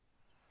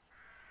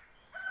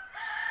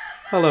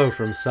Hello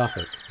from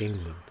Suffolk,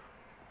 England,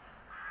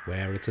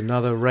 where it's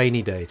another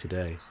rainy day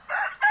today.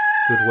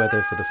 Good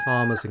weather for the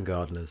farmers and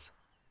gardeners,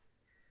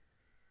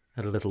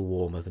 and a little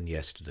warmer than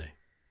yesterday.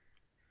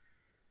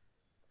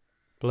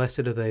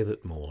 Blessed are they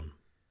that mourn,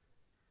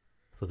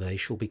 for they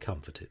shall be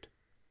comforted.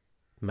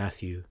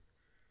 Matthew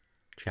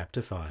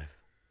chapter 5,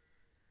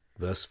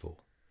 verse 4.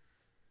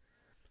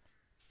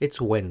 It's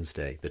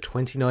Wednesday, the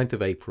 29th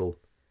of April,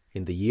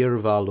 in the year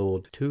of our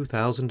Lord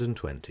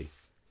 2020.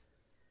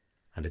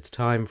 And it's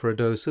time for a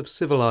dose of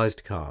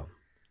civilized calm.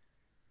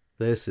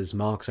 This is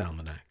Mark's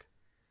Almanac,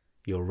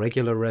 your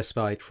regular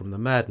respite from the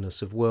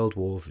madness of World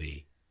War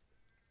V,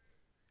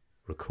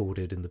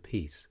 recorded in the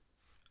peace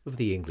of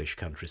the English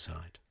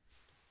countryside.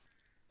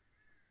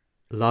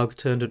 Lugg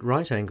turned at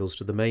right angles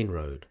to the main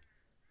road,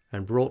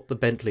 and brought the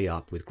Bentley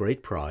up with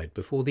great pride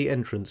before the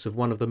entrance of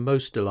one of the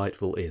most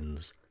delightful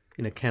inns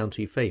in a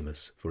county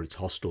famous for its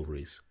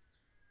hostelries.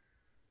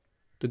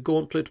 The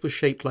gauntlet was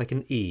shaped like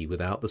an E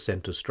without the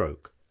centre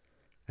stroke,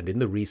 and in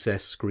the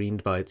recess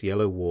screened by its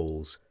yellow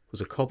walls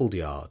was a cobbled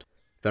yard,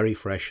 very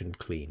fresh and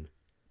clean.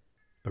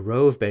 A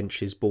row of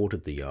benches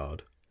bordered the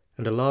yard,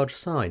 and a large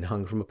sign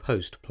hung from a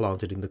post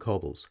planted in the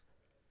cobbles.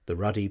 The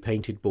ruddy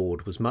painted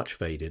board was much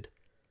faded,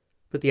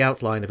 but the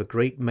outline of a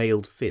great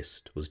mailed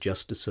fist was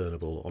just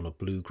discernible on a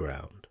blue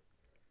ground.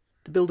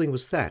 The building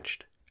was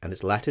thatched, and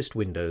its latticed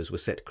windows were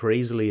set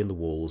crazily in the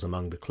walls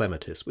among the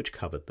clematis which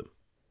covered them.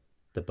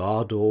 The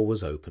bar door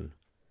was open,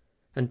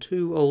 and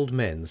two old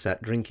men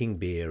sat drinking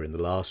beer in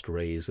the last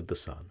rays of the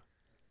sun.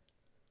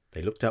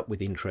 They looked up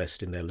with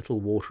interest in their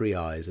little watery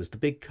eyes as the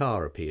big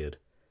car appeared.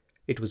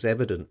 It was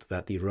evident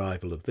that the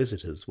arrival of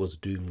visitors was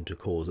doomed to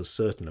cause a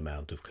certain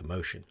amount of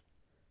commotion.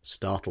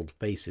 Startled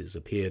faces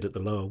appeared at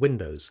the lower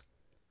windows,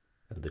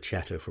 and the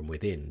chatter from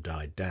within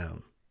died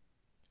down.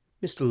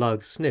 Mr.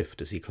 Lugg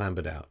sniffed as he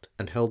clambered out,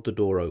 and held the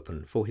door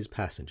open for his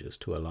passengers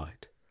to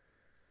alight.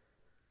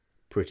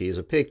 "Pretty as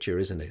a picture,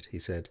 isn't it?" he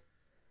said.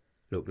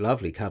 "Look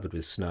lovely covered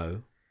with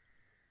snow.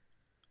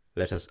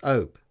 Let us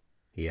hope,"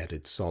 he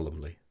added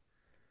solemnly,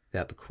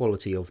 "that the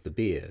quality of the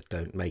beer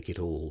don't make it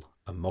all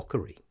a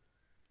mockery."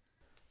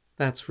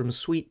 That's from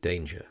Sweet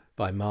Danger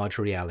by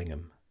Marjorie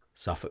Allingham,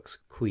 Suffolk's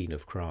Queen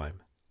of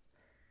Crime.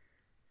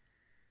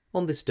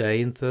 On this day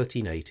in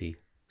 1380,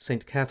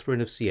 St. Catherine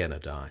of Siena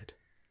died.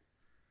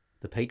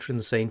 The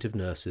patron saint of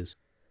nurses,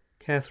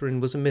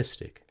 Catherine was a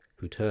mystic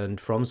who turned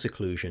from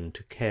seclusion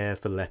to care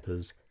for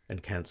lepers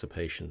and cancer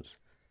patients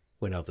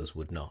when others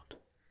would not.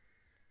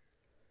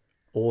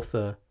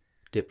 Author,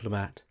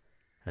 diplomat,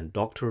 and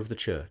doctor of the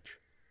Church,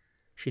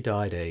 she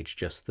died aged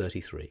just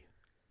 33.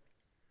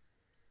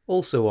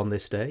 Also on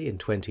this day, in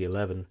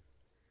 2011,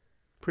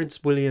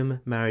 Prince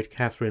William married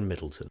Catherine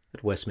Middleton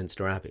at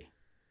Westminster Abbey.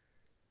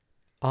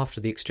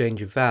 After the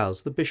exchange of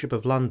vows, the Bishop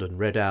of London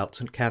read out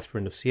St.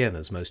 Catherine of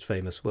Siena's most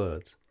famous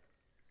words: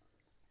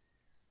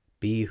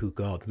 "Be who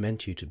God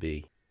meant you to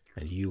be,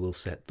 and you will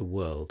set the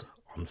world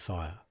on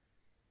fire."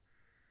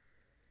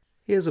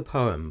 Here's a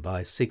poem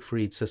by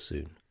Siegfried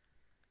Sassoon.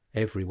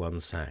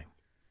 Everyone sang.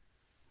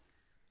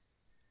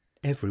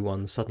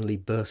 Everyone suddenly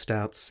burst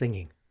out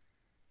singing,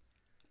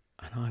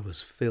 and I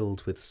was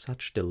filled with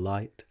such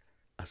delight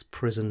as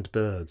prisoned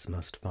birds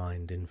must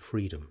find in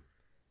freedom,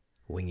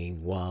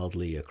 winging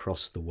wildly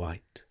across the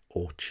white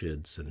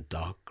orchards and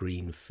dark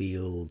green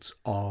fields,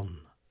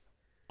 on,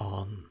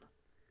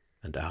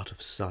 and out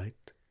of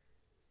sight.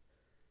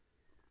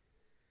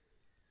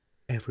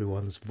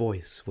 Everyone's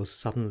voice was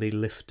suddenly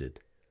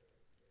lifted,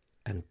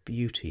 and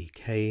beauty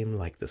came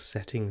like the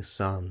setting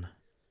sun.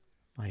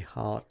 My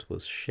heart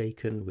was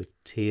shaken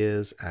with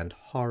tears, and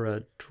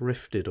horror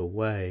drifted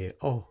away.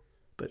 Oh,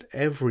 but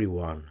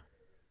everyone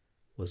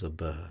was a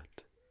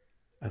bird,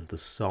 and the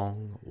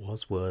song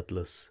was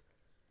wordless.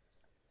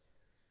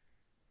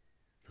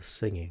 The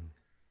singing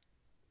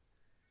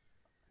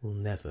will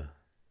never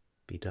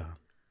be done.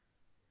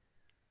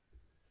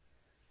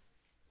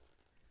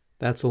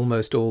 That's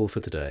almost all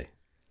for today.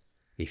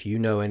 If you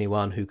know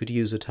anyone who could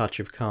use a touch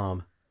of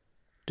calm,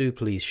 do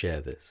please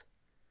share this.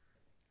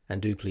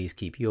 And do please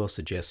keep your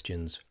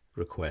suggestions,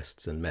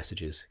 requests and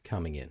messages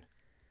coming in.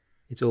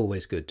 It's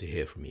always good to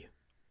hear from you.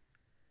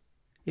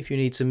 If you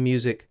need some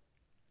music,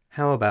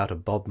 how about a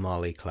Bob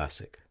Marley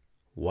classic,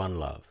 One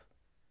Love?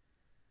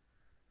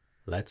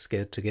 Let's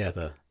get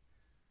together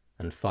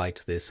and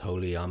fight this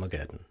holy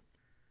Armageddon.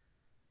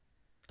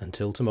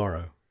 Until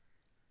tomorrow,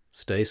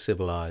 stay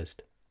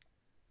civilized,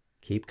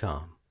 keep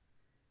calm,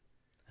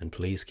 and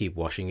please keep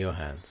washing your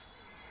hands.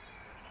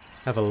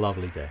 Have a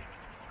lovely day.